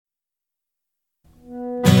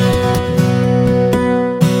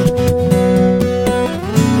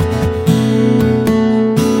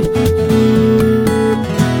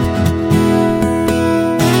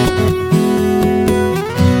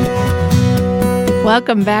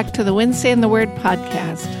Welcome back to the Wednesday in the Word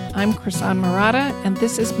podcast. I'm Krisan Murata, and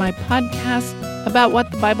this is my podcast about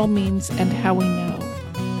what the Bible means and how we know.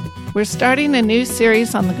 We're starting a new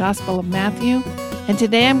series on the Gospel of Matthew, and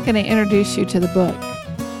today I'm going to introduce you to the book.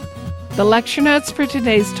 The lecture notes for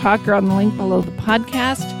today's talk are on the link below the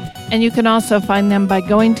podcast, and you can also find them by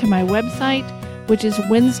going to my website, which is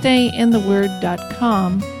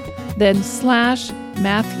wednesdayintheword.com, then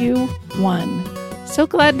 /Matthew1. So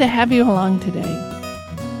glad to have you along today.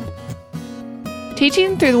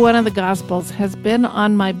 Teaching through one of the Gospels has been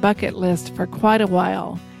on my bucket list for quite a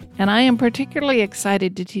while, and I am particularly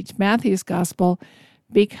excited to teach Matthew's Gospel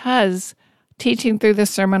because teaching through the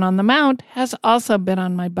Sermon on the Mount has also been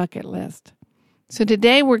on my bucket list. So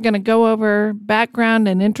today we're going to go over background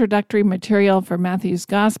and introductory material for Matthew's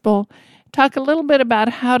Gospel, talk a little bit about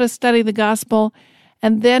how to study the Gospel,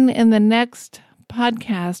 and then in the next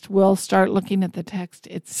podcast we'll start looking at the text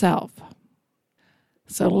itself.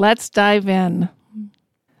 So let's dive in.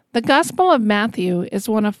 The Gospel of Matthew is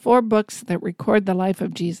one of 4 books that record the life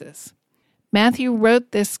of Jesus. Matthew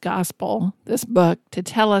wrote this book, to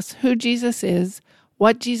tell us who Jesus is,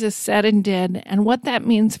 what Jesus said and did, and what that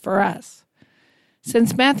means for us.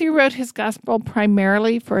 Since Matthew wrote his Gospel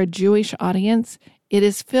primarily for a Jewish audience, it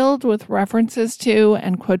is filled with references to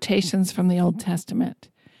and quotations from the Old Testament.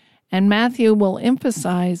 And Matthew will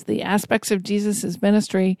emphasize the aspects of Jesus'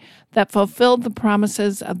 ministry that fulfilled the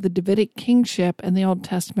promises of the Davidic kingship and the Old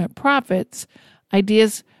Testament prophets,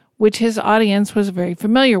 ideas which his audience was very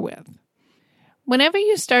familiar with. Whenever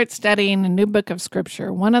you start studying a new book of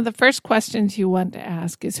Scripture, one of the first questions you want to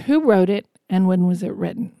ask is who wrote it and when was it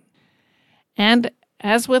written? And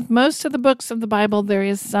as with most of the books of the Bible, there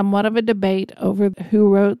is somewhat of a debate over who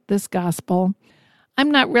wrote this gospel. I'm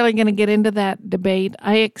not really going to get into that debate.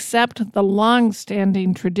 I accept the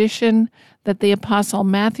long-standing tradition that the Apostle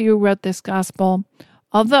Matthew wrote this gospel,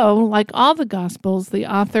 although, like all the Gospels, the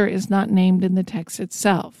author is not named in the text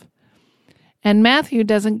itself. And Matthew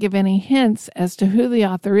doesn't give any hints as to who the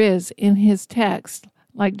author is in his text,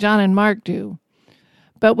 like John and Mark do.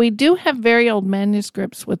 But we do have very old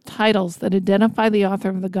manuscripts with titles that identify the author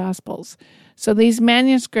of the Gospels. So these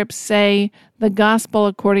manuscripts say the Gospel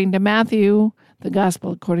according to Matthew, the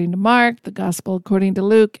Gospel according to Mark, the Gospel according to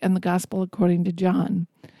Luke, and the Gospel according to John.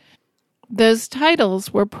 Those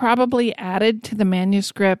titles were probably added to the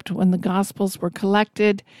manuscript when the Gospels were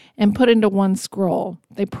collected and put into one scroll.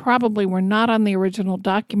 They probably were not on the original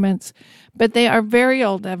documents, but they are very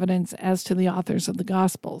old evidence as to the authors of the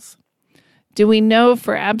Gospels. Do we know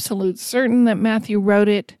for absolute certain that Matthew wrote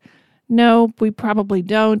it? No, we probably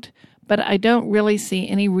don't. But I don't really see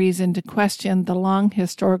any reason to question the long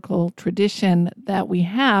historical tradition that we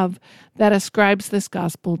have that ascribes this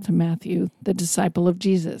gospel to Matthew, the disciple of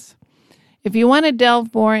Jesus. If you want to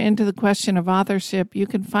delve more into the question of authorship, you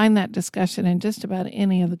can find that discussion in just about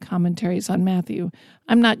any of the commentaries on Matthew.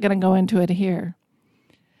 I'm not going to go into it here.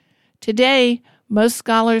 Today, most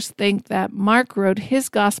scholars think that Mark wrote his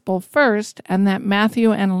gospel first and that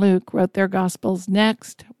Matthew and Luke wrote their gospels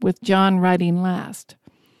next, with John writing last.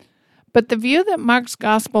 But the view that Mark's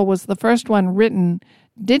gospel was the first one written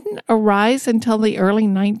didn't arise until the early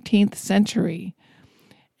 19th century.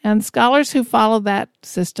 And scholars who follow that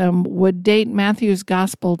system would date Matthew's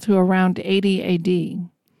gospel to around 80 AD.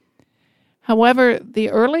 However, the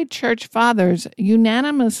early church fathers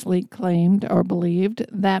unanimously claimed or believed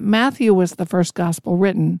that Matthew was the first gospel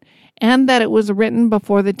written, and that it was written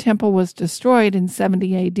before the temple was destroyed in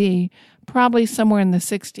 70 AD, probably somewhere in the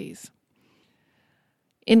 60s.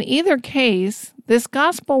 In either case, this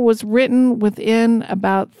gospel was written within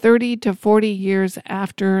about 30 to 40 years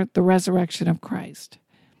after the resurrection of Christ.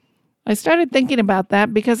 I started thinking about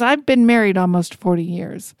that because I've been married almost 40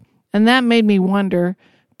 years, and that made me wonder,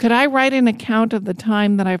 could I write an account of the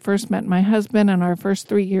time that I first met my husband and our first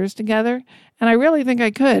 3 years together? And I really think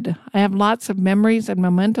I could. I have lots of memories and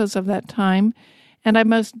mementos of that time, and I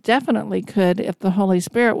most definitely could if the Holy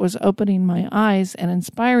Spirit was opening my eyes and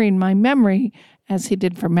inspiring my memory as he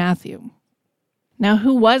did for Matthew. Now,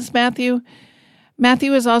 who was Matthew?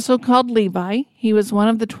 Matthew is also called Levi. He was one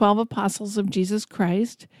of the 12 apostles of Jesus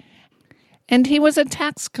Christ, and he was a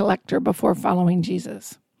tax collector before following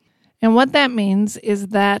Jesus. And what that means is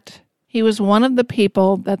that he was one of the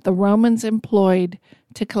people that the Romans employed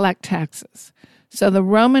to collect taxes. So the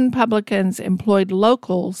Roman publicans employed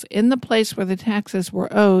locals in the place where the taxes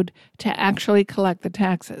were owed to actually collect the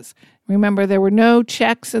taxes. Remember, there were no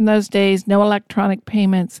checks in those days, no electronic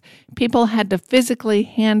payments. People had to physically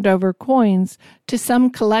hand over coins to some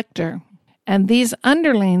collector. And these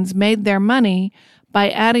underlings made their money by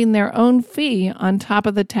adding their own fee on top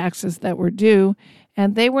of the taxes that were due,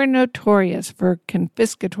 and they were notorious for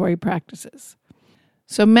confiscatory practices.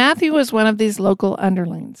 So Matthew was one of these local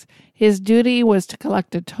underlings. His duty was to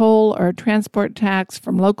collect a toll or a transport tax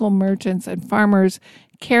from local merchants and farmers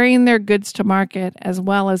carrying their goods to market, as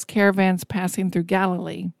well as caravans passing through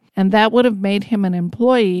Galilee, and that would have made him an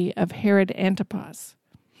employee of Herod Antipas.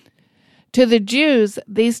 To the Jews,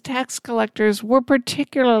 these tax collectors were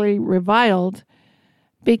particularly reviled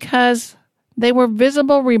because they were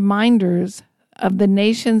visible reminders of the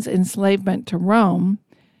nation's enslavement to Rome.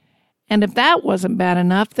 And if that wasn't bad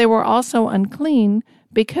enough, they were also unclean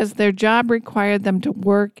because their job required them to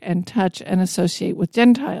work and touch and associate with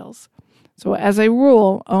Gentiles. So as a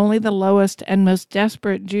rule, only the lowest and most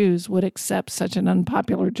desperate Jews would accept such an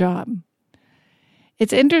unpopular job.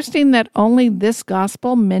 It's interesting that only this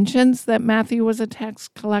gospel mentions that Matthew was a tax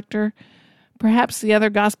collector. Perhaps the other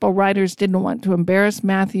gospel writers didn't want to embarrass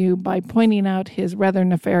Matthew by pointing out his rather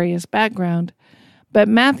nefarious background, but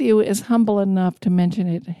Matthew is humble enough to mention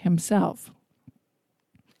it himself.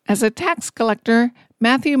 As a tax collector,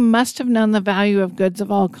 Matthew must have known the value of goods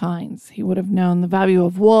of all kinds. He would have known the value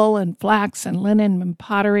of wool and flax and linen and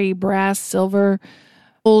pottery, brass, silver,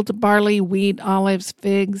 gold, barley, wheat, olives,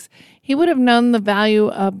 figs. He would have known the value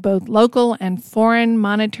of both local and foreign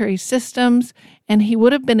monetary systems, and he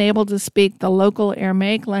would have been able to speak the local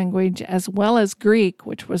Aramaic language as well as Greek,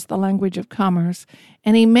 which was the language of commerce,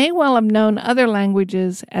 and he may well have known other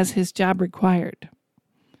languages as his job required.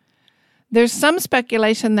 There's some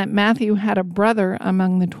speculation that Matthew had a brother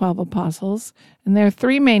among the 12 apostles, and there are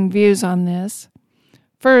three main views on this.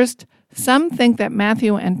 First, some think that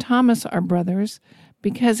Matthew and Thomas are brothers,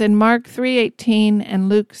 because in Mark 3:18 and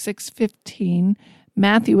Luke 6:15,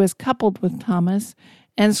 Matthew is coupled with Thomas,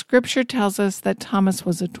 and Scripture tells us that Thomas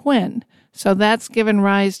was a twin. So that's given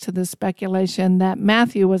rise to the speculation that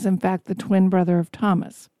Matthew was in fact the twin brother of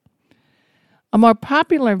Thomas. A more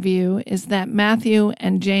popular view is that Matthew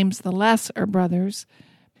and James the Less are brothers,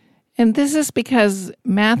 and this is because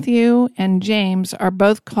Matthew and James are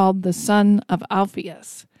both called the son of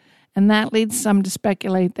Alphaeus, and that leads some to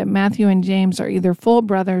speculate that Matthew and James are either full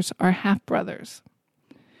brothers or half-brothers.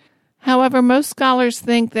 However, most scholars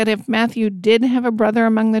think that if Matthew did have a brother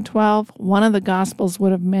among the 12, one of the Gospels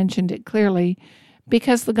would have mentioned it clearly,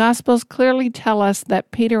 because the Gospels clearly tell us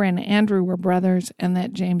that Peter and Andrew were brothers and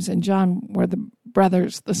that James and John were the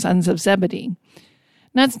brothers, the sons of Zebedee.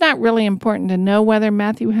 Now, it's not really important to know whether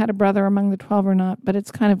Matthew had a brother among the 12 or not, but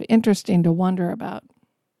it's kind of interesting to wonder about.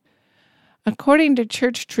 According to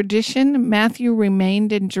church tradition, Matthew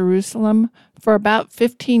remained in Jerusalem for about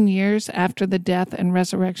 15 years after the death and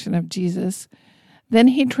resurrection of Jesus. Then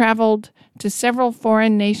he traveled to several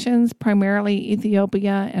foreign nations, primarily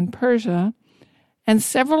Ethiopia and Persia, and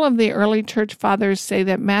several of the early church fathers say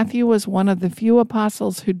that Matthew was one of the few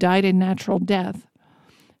apostles who died a natural death.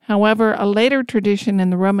 However, a later tradition in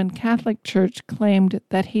the Roman Catholic Church claimed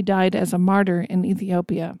that he died as a martyr in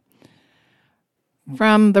Ethiopia.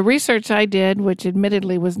 From the research I did, which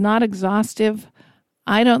admittedly was not exhaustive,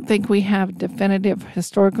 I don't think we have definitive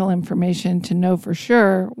historical information to know for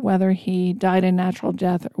sure whether he died a natural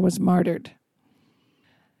death or was martyred.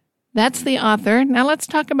 That's the author. Now let's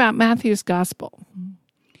talk about Matthew's Gospel.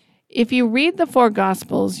 If you read the four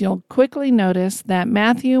Gospels, you'll quickly notice that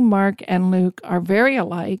Matthew, Mark, and Luke are very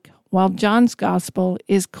alike, while John's Gospel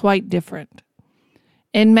is quite different.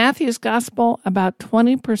 In Matthew's Gospel, about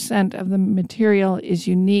 20% of the material is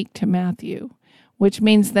unique to Matthew, which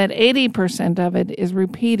means that 80% of it is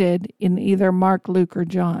repeated in either Mark, Luke, or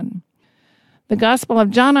John. The Gospel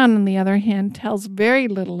of John, on the other hand, tells very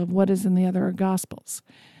little of what is in the other Gospels.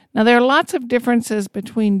 Now, there are lots of differences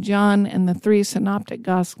between John and the three synoptic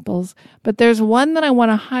Gospels, but there's one that I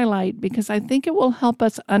want to highlight because I think it will help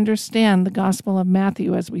us understand the Gospel of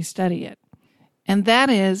Matthew as we study it. And that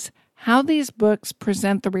is how these books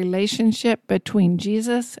present the relationship between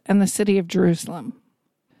Jesus and the city of Jerusalem.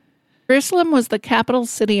 Jerusalem was the capital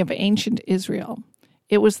city of ancient Israel.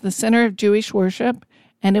 It was the center of Jewish worship,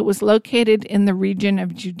 and it was located in the region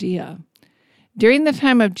of Judea. During the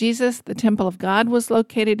time of Jesus, the Temple of God was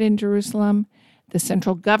located in Jerusalem, the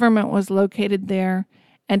central government was located there,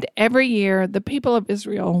 and every year the people of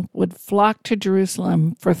Israel would flock to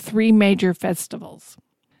Jerusalem for three major festivals.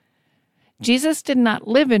 Jesus did not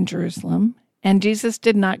live in Jerusalem, and Jesus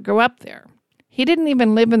did not grow up there. He didn't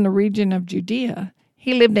even live in the region of Judea.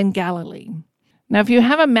 He lived in Galilee. Now, if you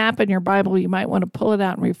have a map in your Bible, you might want to pull it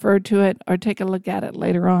out and refer to it or take a look at it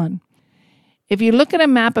later on. If you look at a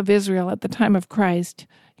map of Israel at the time of Christ,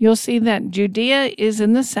 you'll see that Judea is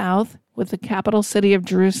in the south with the capital city of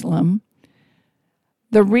Jerusalem.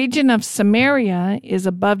 The region of Samaria is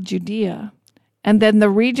above Judea, and then the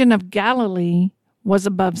region of Galilee was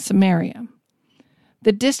above Samaria.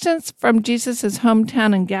 The distance from Jesus'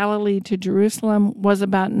 hometown in Galilee to Jerusalem was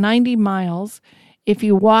about 90 miles if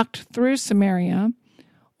you walked through Samaria,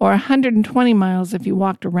 or 120 miles if you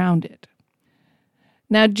walked around it.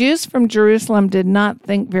 Now, Jews from Jerusalem did not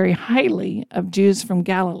think very highly of Jews from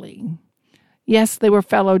Galilee. Yes, they were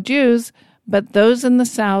fellow Jews, but those in the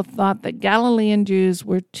south thought that Galilean Jews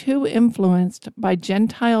were too influenced by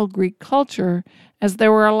Gentile Greek culture, as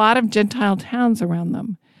there were a lot of Gentile towns around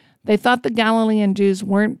them. They thought the Galilean Jews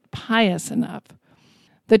weren't pious enough.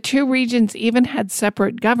 The two regions even had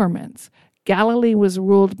separate governments. Galilee was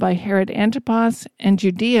ruled by Herod Antipas, and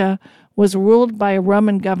Judea was ruled by a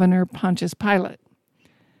Roman governor, Pontius Pilate.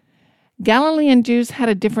 Galilean Jews had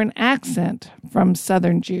a different accent from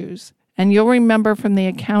southern Jews, and you'll remember from the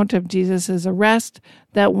account of Jesus' arrest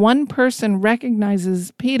that one person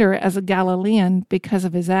recognizes Peter as a Galilean because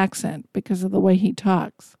of his accent, because of the way he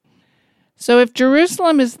talks. So if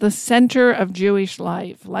Jerusalem is the center of Jewish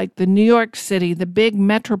life, like the New York City, the big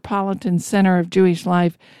metropolitan center of Jewish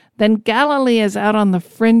life, then Galilee is out on the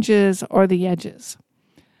fringes or the edges.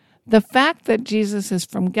 The fact that Jesus is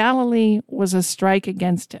from Galilee was a strike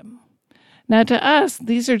against him. Now to us,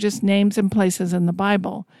 these are just names and places in the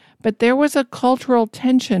Bible, but there was a cultural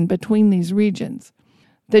tension between these regions.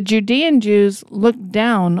 The Judean Jews looked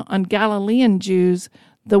down on Galilean Jews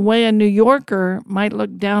the way a New Yorker might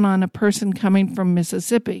look down on a person coming from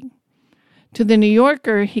Mississippi. To the New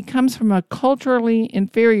Yorker, he comes from a culturally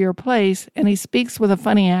inferior place, and he speaks with a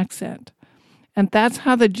funny accent. And that's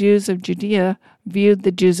how the Jews of Judea viewed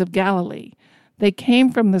the Jews of Galilee. They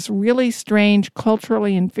came from this really strange,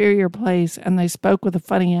 culturally inferior place, and they spoke with a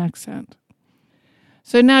funny accent.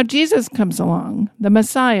 So now Jesus comes along, the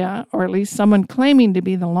Messiah, or at least someone claiming to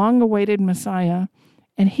be the long-awaited Messiah,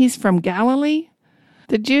 and he's from Galilee?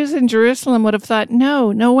 The Jews in Jerusalem would have thought,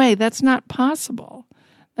 no way, that's not possible.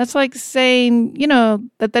 That's like saying,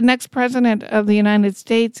 that the next president of the United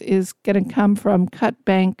States is going to come from Cut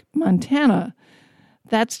Bank, Montana.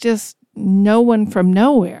 That's just no one from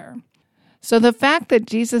nowhere. So the fact that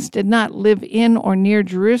Jesus did not live in or near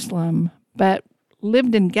Jerusalem, but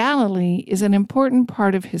lived in Galilee, is an important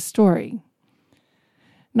part of his story.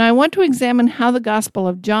 Now I want to examine how the Gospel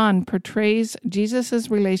of John portrays Jesus'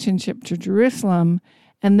 relationship to Jerusalem,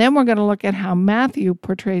 and then we're going to look at how Matthew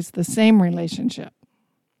portrays the same relationship.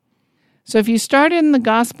 So if you start in the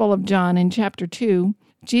Gospel of John in chapter 2,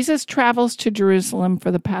 Jesus travels to Jerusalem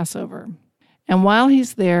for the Passover. And while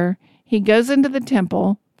he's there, he goes into the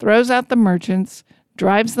temple, throws out the merchants,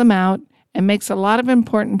 drives them out, and makes a lot of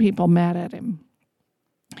important people mad at him.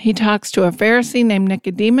 He talks to a Pharisee named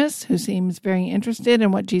Nicodemus, who seems very interested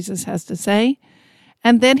in what Jesus has to say,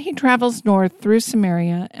 and then he travels north through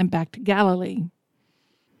Samaria and back to Galilee.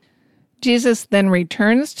 Jesus then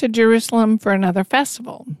returns to Jerusalem for another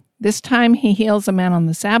festival. This time he heals a man on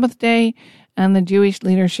the Sabbath day, and the Jewish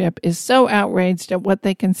leadership is so outraged at what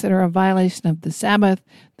they consider a violation of the Sabbath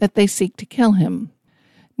that they seek to kill him.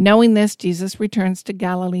 Knowing this, Jesus returns to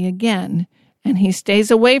Galilee again, and he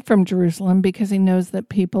stays away from Jerusalem because he knows that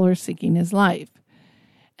people are seeking his life.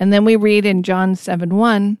 And then we read in John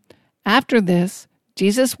 7:1, after this,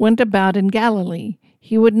 Jesus went about in Galilee.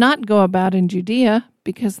 He would not go about in Judea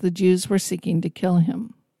because the Jews were seeking to kill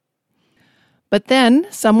him. But then,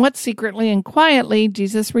 somewhat secretly and quietly,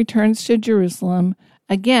 Jesus returns to Jerusalem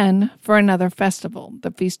again for another festival,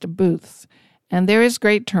 the Feast of Booths. And there is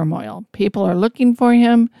great turmoil. People are looking for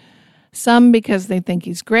him, some because they think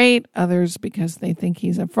he's great, others because they think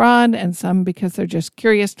he's a fraud, and some because they're just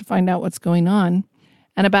curious to find out what's going on.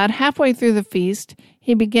 And about halfway through the feast,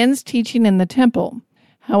 he begins teaching in the temple.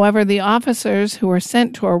 However, the officers who are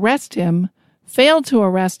sent to arrest him fail to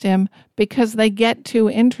arrest him because they get too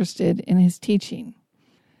interested in his teaching.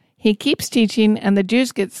 He keeps teaching, and the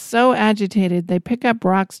Jews get so agitated they pick up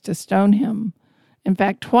rocks to stone him. In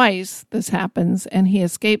fact, twice this happens, and he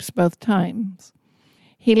escapes both times.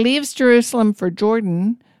 He leaves Jerusalem for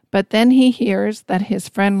Jordan, but then he hears that his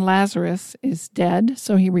friend Lazarus is dead,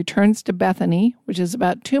 so he returns to Bethany, which is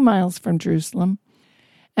about 2 miles from Jerusalem.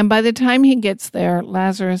 And by the time he gets there,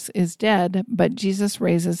 Lazarus is dead, but Jesus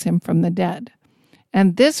raises him from the dead.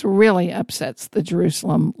 And this really upsets the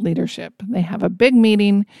Jerusalem leadership. They have a big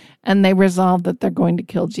meeting, and they resolve that they're going to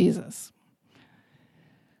kill Jesus.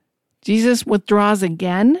 Jesus withdraws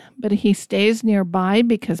again, but he stays nearby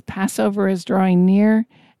because Passover is drawing near.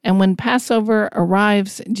 And when Passover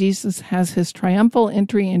arrives, Jesus has his triumphal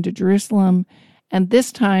entry into Jerusalem, and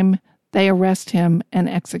this time they arrest him and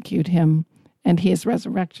execute him, and he is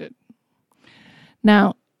resurrected.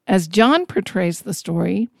 Now, as John portrays the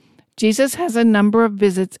story, Jesus has a number of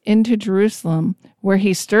visits into Jerusalem where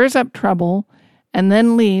he stirs up trouble and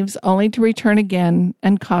then leaves only to return again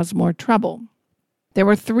and cause more trouble. There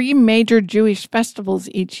were 3 major Jewish festivals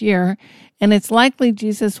each year, and it's likely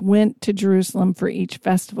Jesus went to Jerusalem for each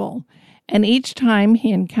festival. And each time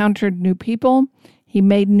he encountered new people, he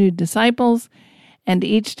made new disciples, and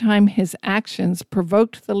each time his actions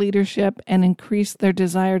provoked the leadership and increased their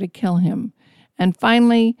desire to kill him. And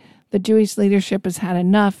finally, the Jewish leadership has had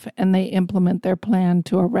enough, and they implement their plan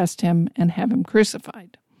to arrest him and have him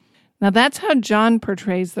crucified. Now that's how John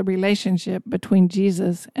portrays the relationship between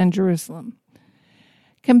Jesus and Jerusalem.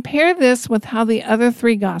 Compare this with how the other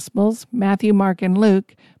 3 Gospels, Matthew, Mark, and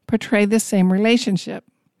Luke, portray the same relationship.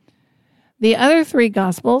 The other 3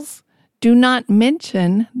 Gospels do not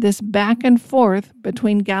mention this back and forth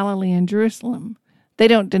between Galilee and Jerusalem. They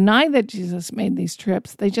don't deny that Jesus made these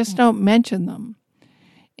trips, they just don't mention them.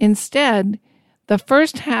 Instead, the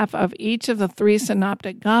first half of each of the 3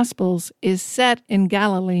 synoptic Gospels is set in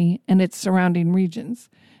Galilee and its surrounding regions.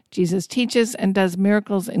 Jesus teaches and does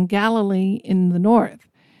miracles in Galilee in the north.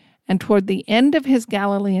 And toward the end of his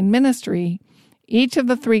Galilean ministry, each of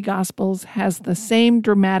the 3 Gospels has the same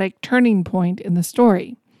dramatic turning point in the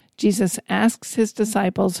story. Jesus asks his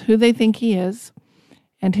disciples who they think he is,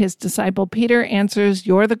 and his disciple Peter answers,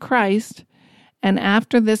 "You're the Christ." And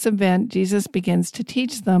after this event, Jesus begins to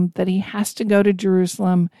teach them that he has to go to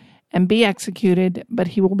Jerusalem and be executed, but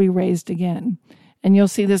he will be raised again. And you'll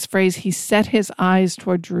see this phrase, he set his eyes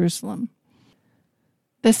toward Jerusalem.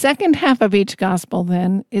 The second half of each gospel,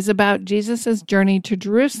 then, is about Jesus' journey to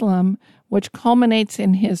Jerusalem, which culminates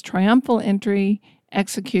in his triumphal entry,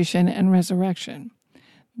 execution, and resurrection.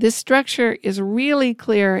 This structure is really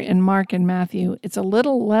clear in Mark and Matthew. It's a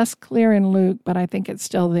little less clear in Luke, but I think it's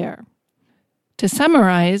still there. To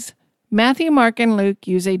summarize, Matthew, Mark, and Luke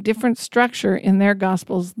use a different structure in their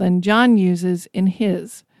Gospels than John uses in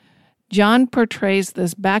his. John portrays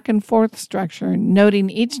this back and forth structure, noting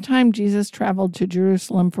each time Jesus traveled to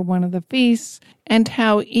Jerusalem for one of the feasts and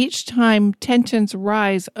how each time tensions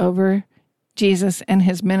rise over Jesus and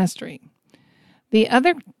his ministry. The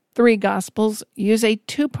other 3 Gospels use a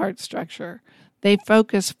 2-part structure. They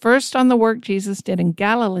focus first on the work Jesus did in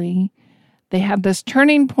Galilee. They have this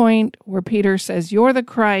turning point where Peter says, "You're the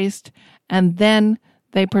Christ," and then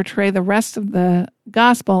they portray the rest of the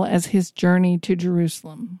Gospel as his journey to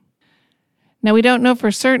Jerusalem. Now, we don't know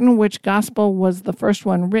for certain which Gospel was the first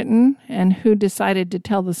one written and who decided to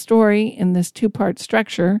tell the story in this 2-part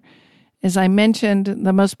structure. As I mentioned,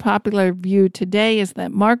 the most popular view today is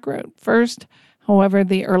that Mark wrote first. However,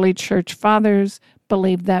 the early church fathers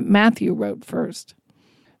believed that Matthew wrote first.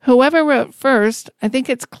 Whoever wrote first, I think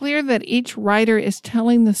it's clear that each writer is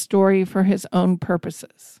telling the story for his own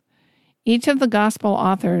purposes. Each of the gospel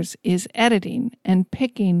authors is editing and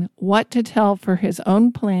picking what to tell for his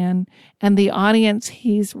own plan and the audience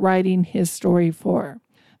he's writing his story for.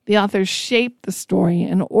 The authors shape the story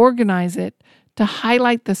and organize it to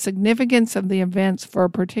highlight the significance of the events for a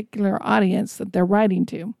particular audience that they're writing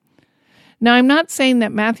to. Now, I'm not saying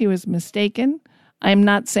that Matthew is mistaken. I'm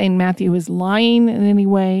not saying Matthew is lying in any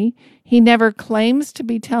way. He never claims to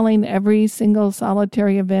be telling every single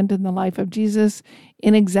solitary event in the life of Jesus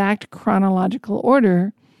in exact chronological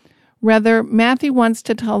order. Rather, Matthew wants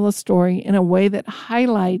to tell the story in a way that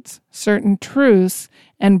highlights certain truths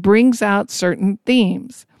and brings out certain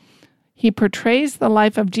themes. He portrays the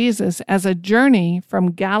life of Jesus as a journey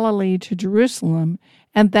from Galilee to Jerusalem,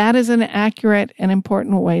 and that is an accurate and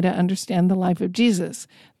important way to understand the life of Jesus.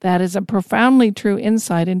 That is a profoundly true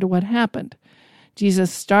insight into what happened.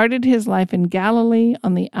 Jesus started his life in Galilee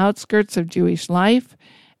on the outskirts of Jewish life,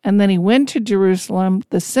 and then he went to Jerusalem,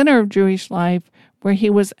 the center of Jewish life, where he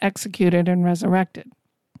was executed and resurrected.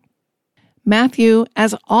 Matthew,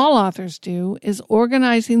 as all authors do, is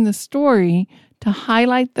organizing the story to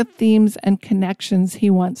highlight the themes and connections he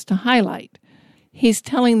wants to highlight. He's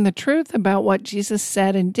telling the truth about what Jesus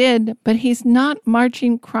said and did, but he's not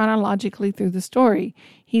marching chronologically through the story.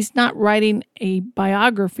 He's not writing a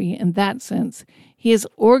biography in that sense. He has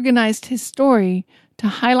organized his story to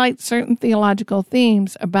highlight certain theological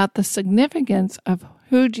themes about the significance of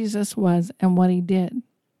who Jesus was and what he did.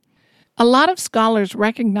 A lot of scholars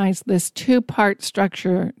recognize this 2-part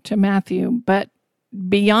structure to Matthew, but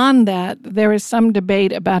beyond that, there is some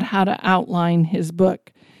debate about how to outline his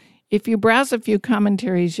book. If you browse a few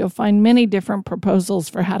commentaries, you'll find many different proposals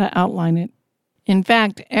for how to outline it. In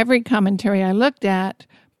fact, every commentary I looked at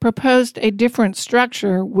proposed a different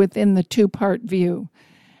structure within the 2-part view,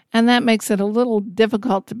 and that makes it a little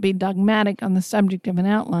difficult to be dogmatic on the subject of an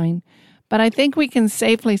outline. But I think we can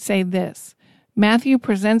safely say this. Matthew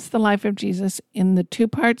presents the life of Jesus in the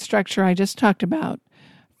 2-part structure I just talked about.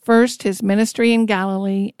 First, his ministry in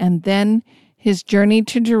Galilee, and then his journey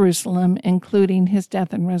to Jerusalem, including his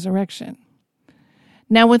death and resurrection.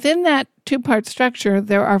 Now, within that two-part structure,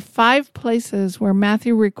 there are 5 places where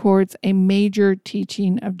Matthew records a major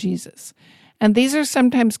teaching of Jesus. And these are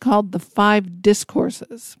sometimes called the 5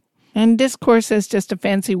 discourses. And discourse is just a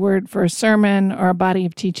fancy word for a sermon or a body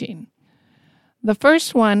of teaching. The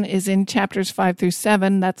first one is in chapters 5 through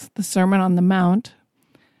 7. That's the Sermon on the Mount.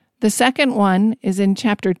 The second one is in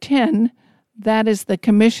chapter 10. That is the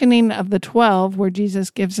commissioning of the 12, where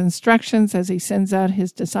Jesus gives instructions as he sends out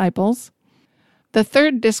his disciples. The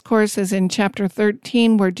third discourse is in chapter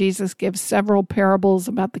 13, where Jesus gives several parables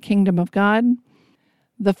about the kingdom of God.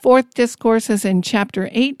 The fourth discourse is in chapter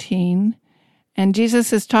 18, and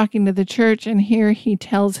Jesus is talking to the church, and here he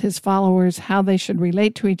tells his followers how they should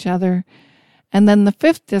relate to each other. And then the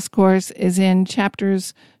fifth discourse is in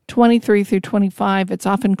chapters 23 through 25. It's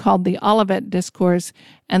often called the Olivet Discourse,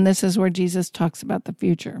 and this is where Jesus talks about the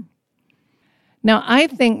future. Now, I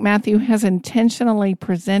think Matthew has intentionally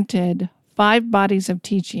presented 5 bodies of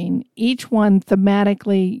teaching, each one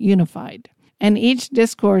thematically unified. And each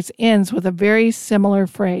discourse ends with a very similar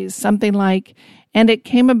phrase, something like, "And it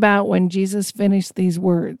came about when Jesus finished these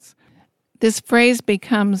words." This phrase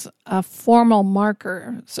becomes a formal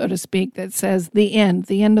marker, so to speak, that says the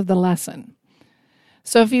end of the lesson.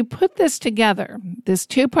 So if you put this together, this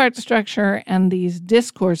 2-part structure and these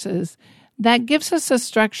discourses, that gives us a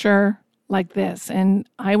structure like this. And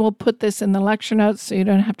I will put this in the lecture notes so you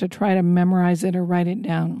don't have to try to memorize it or write it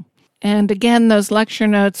down. And again, those lecture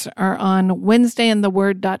notes are on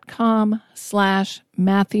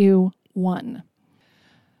wednesdayintheword.com/Matthew1.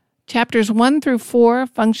 Chapters 1 through 4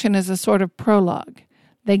 function as a sort of prologue.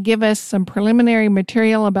 They give us some preliminary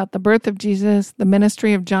material about the birth of Jesus, the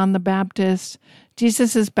ministry of John the Baptist,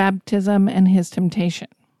 Jesus' baptism, and his temptation.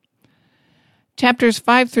 Chapters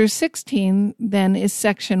 5 through 16, then, is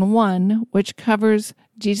section 1, which covers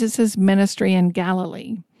Jesus' ministry in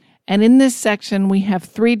Galilee. And in this section, we have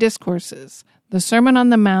 3 discourses: the Sermon on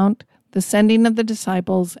the Mount, the sending of the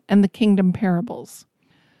disciples, and the kingdom parables.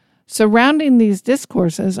 Surrounding these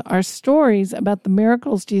discourses are stories about the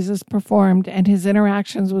miracles Jesus performed and his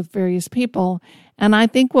interactions with various people. And I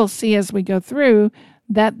think we'll see as we go through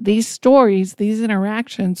that these stories, these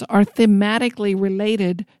interactions, are thematically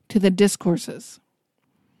related to the discourses.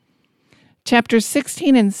 Chapters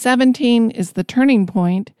 16 and 17 is the turning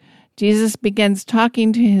point. Jesus begins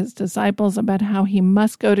talking to his disciples about how he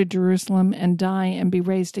must go to Jerusalem and die and be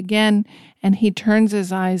raised again, and he turns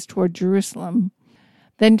his eyes toward Jerusalem.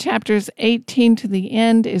 Then chapters 18 to the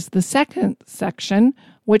end is the second section,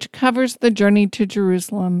 which covers the journey to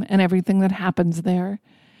Jerusalem and everything that happens there.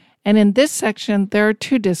 And in this section, there are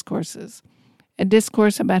 2 discourses: a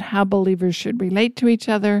discourse about how believers should relate to each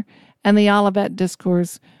other, and the Olivet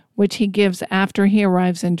Discourse, which he gives after he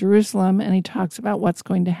arrives in Jerusalem, and he talks about what's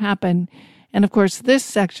going to happen. And of course, this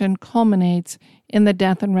section culminates in the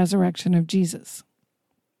death and resurrection of Jesus.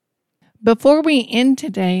 Before we end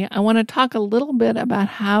today, I want to talk a little bit about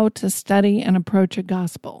how to study and approach a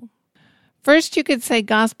gospel. First, you could say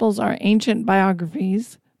gospels are ancient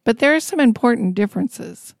biographies, but there are some important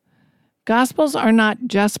differences. Gospels are not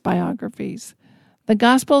just biographies. The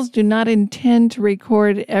Gospels do not intend to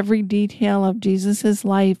record every detail of Jesus'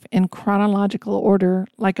 life in chronological order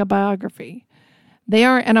like a biography. They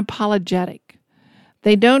are an apologetic.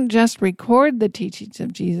 They don't just record the teachings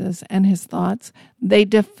of Jesus and his thoughts, they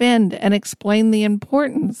defend and explain the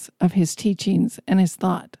importance of his teachings and his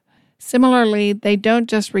thought. Similarly, they don't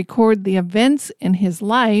just record the events in his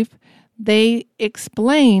life, they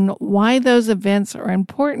explain why those events are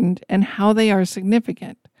important and how they are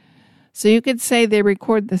significant. So you could say they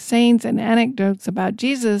record the sayings and anecdotes about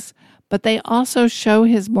Jesus, but they also show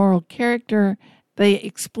his moral character. They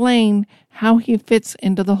explain how he fits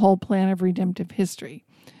into the whole plan of redemptive history.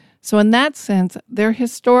 So in that sense, they're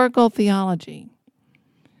historical theology.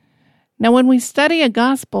 Now, when we study a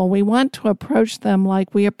gospel, we want to approach them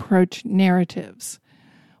like we approach narratives.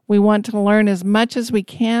 We want to learn as much as we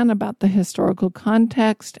can about the historical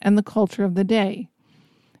context and the culture of the day.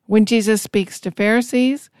 When Jesus speaks to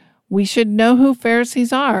Pharisees, we should know who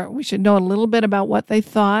Pharisees are. We should know a little bit about what they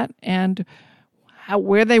thought and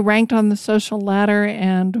where they ranked on the social ladder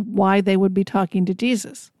and why they would be talking to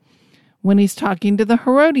Jesus. When he's talking to the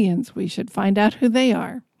Herodians, we should find out who they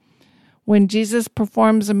are. When Jesus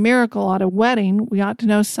performs a miracle at a wedding, we ought to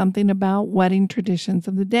know something about wedding traditions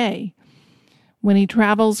of the day. When he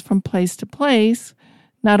travels from place to place,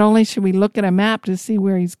 not only should we look at a map to see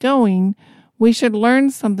where he's going, we should learn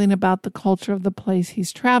something about the culture of the place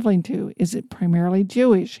he's traveling to. Is it primarily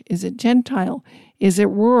Jewish? Is it Gentile? Is it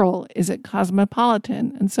rural? Is it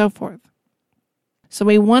cosmopolitan? And so forth. So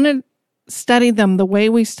we want to study them the way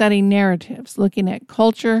we study narratives, looking at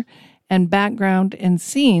culture and background and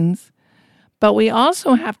scenes, but we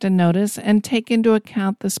also have to notice and take into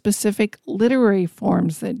account the specific literary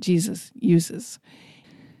forms that Jesus uses.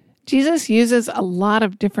 Jesus uses a lot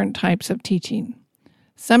of different types of teaching.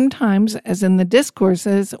 Sometimes, as in the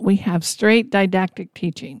discourses, we have straight didactic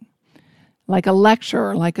teaching, like a lecture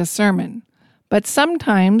or like a sermon. But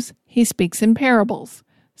sometimes he speaks in parables.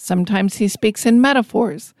 Sometimes he speaks in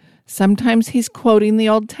metaphors. Sometimes he's quoting the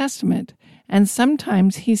Old Testament. And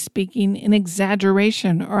sometimes he's speaking in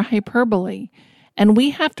exaggeration or hyperbole. And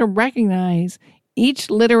we have to recognize each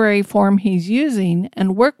literary form he's using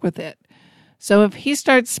and work with it. So if he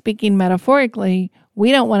starts speaking metaphorically,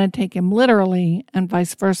 we don't want to take him literally, and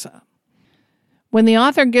vice versa. When the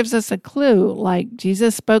author gives us a clue, like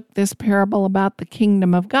Jesus spoke this parable about the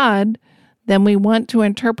kingdom of God, then we want to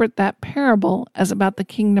interpret that parable as about the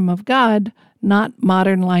kingdom of God, not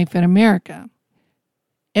modern life in America.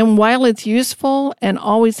 And while it's useful and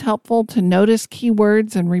always helpful to notice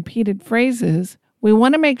keywords and repeated phrases, we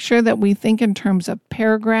want to make sure that we think in terms of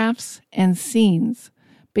paragraphs and scenes,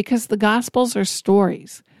 because the Gospels are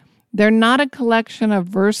stories. They're not a collection of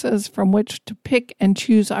verses from which to pick and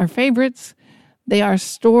choose our favorites. They are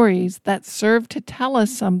stories that serve to tell us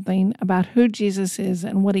something about who Jesus is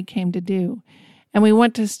and what he came to do. And we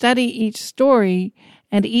want to study each story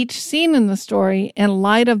and each scene in the story in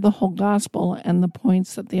light of the whole gospel and the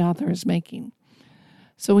points that the author is making.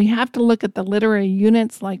 So we have to look at the literary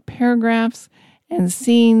units like paragraphs and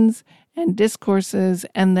scenes and discourses,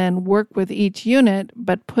 and then work with each unit,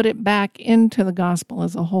 but put it back into the gospel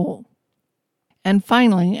as a whole. And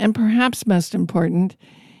finally, and perhaps most important,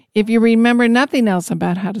 if you remember nothing else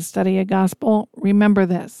about how to study a gospel, remember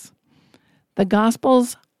this. The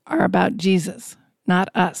gospels are about Jesus, not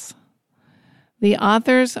us. The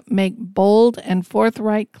authors make bold and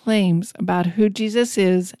forthright claims about who Jesus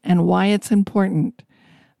is and why it's important.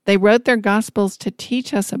 They wrote their gospels to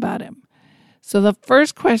teach us about him. So the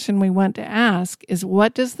first question we want to ask is,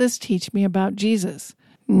 what does this teach me about Jesus?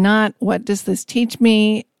 Not, what does this teach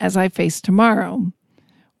me as I face tomorrow?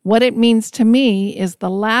 What it means to me is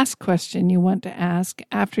the last question you want to ask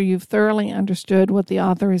after you've thoroughly understood what the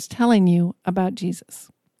author is telling you about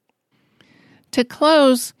Jesus. To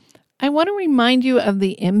close, I want to remind you of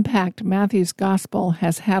the impact Matthew's gospel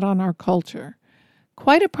has had on our culture.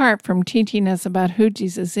 Quite apart from teaching us about who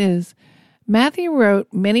Jesus is, Matthew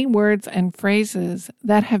wrote many words and phrases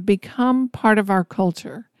that have become part of our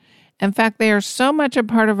culture. In fact, they are so much a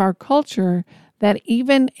part of our culture that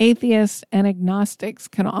even atheists and agnostics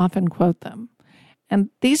can often quote them. And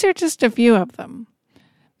these are just a few of them.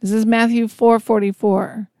 This is Matthew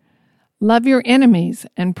 4:44. Love your enemies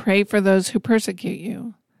and pray for those who persecute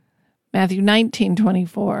you. Matthew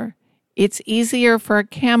 19:24. It's easier for a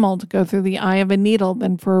camel to go through the eye of a needle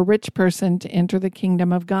than for a rich person to enter the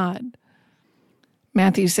kingdom of God.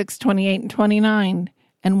 Matthew 6:28 and 29.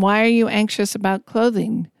 And why are you anxious about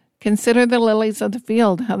clothing? Consider the lilies of the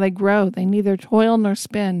field, how they grow. They neither toil nor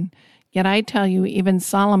spin. Yet I tell you, even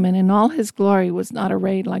Solomon in all his glory was not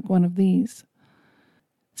arrayed like one of these.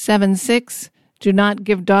 7:6. Do not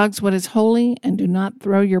give dogs what is holy, and do not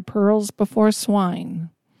throw your pearls before swine.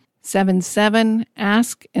 7:7.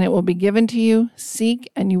 Ask, and it will be given to you. Seek,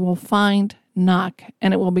 and you will find. Knock,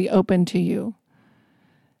 and it will be opened to you.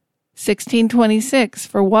 16:26.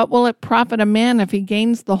 For what will it profit a man if he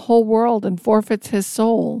gains the whole world and forfeits his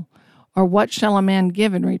soul? Or what shall a man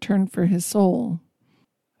give in return for his soul?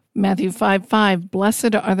 Matthew 5:5.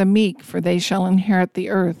 Blessed are the meek, for they shall inherit the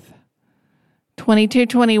earth.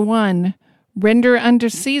 22:21. Render unto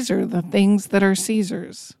Caesar the things that are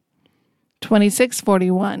Caesar's.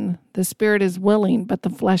 26:41. The spirit is willing, but the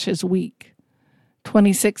flesh is weak.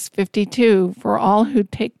 26:52. For all who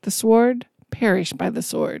take the sword perish by the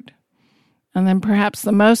sword. And then perhaps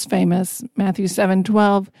the most famous, Matthew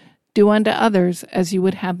 7:12, do unto others as you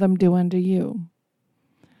would have them do unto you.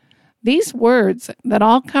 These words that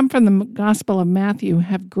all come from the Gospel of Matthew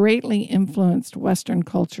have greatly influenced Western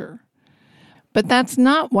culture. But that's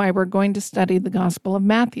not why we're going to study the Gospel of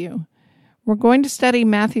Matthew. We're going to study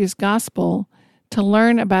Matthew's Gospel to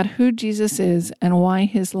learn about who Jesus is and why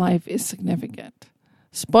his life is significant.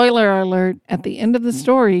 Spoiler alert, at the end of the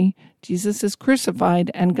story, Jesus is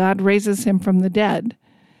crucified and God raises him from the dead.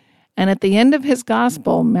 And at the end of his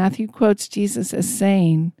gospel, Matthew quotes Jesus as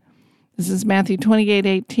saying, this is Matthew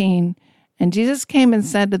 28:18, and Jesus came and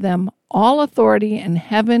said to them, all authority in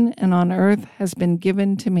heaven and on earth has been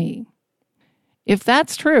given to me. If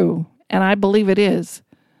that's true, and I believe it is,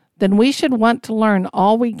 then we should want to learn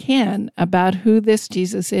all we can about who this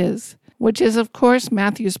Jesus is, which is, of course,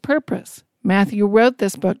 Matthew's purpose, Matthew wrote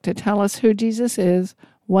this book to tell us who Jesus is,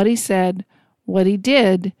 what he said, what he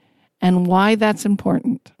did, and why that's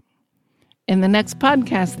important. In the next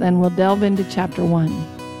podcast, then, we'll delve into chapter 1.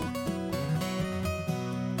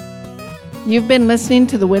 You've been listening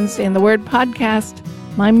to the Wednesday in the Word podcast.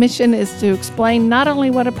 My mission is to explain not only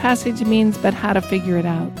what a passage means, but how to figure it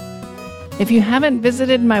out. If you haven't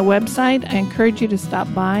visited my website, I encourage you to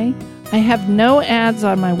stop by. I have no ads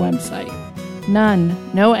on my website. None.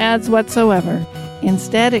 No ads whatsoever.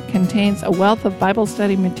 Instead, it contains a wealth of Bible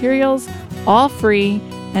study materials, all free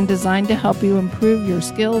and designed to help you improve your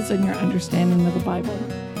skills and your understanding of the Bible.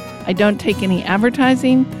 I don't take any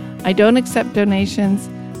advertising. I don't accept donations.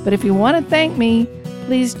 But if you want to thank me,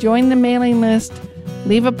 please join the mailing list,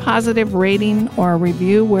 leave a positive rating or a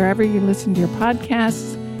review wherever you listen to your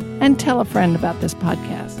podcasts, and tell a friend about this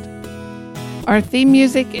podcast. Our theme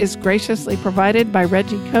music is graciously provided by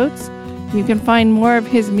Reggie Coates. You can find more of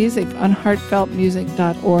his music on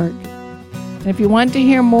heartfeltmusic.org. And if you want to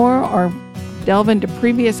hear more or delve into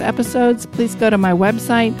previous episodes, please go to my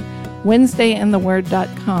website,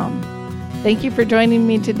 WednesdayInTheWord.com. Thank you for joining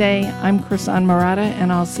me today. I'm Chrisan Murata,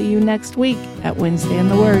 and I'll see you next week at Wednesday in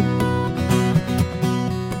the Word.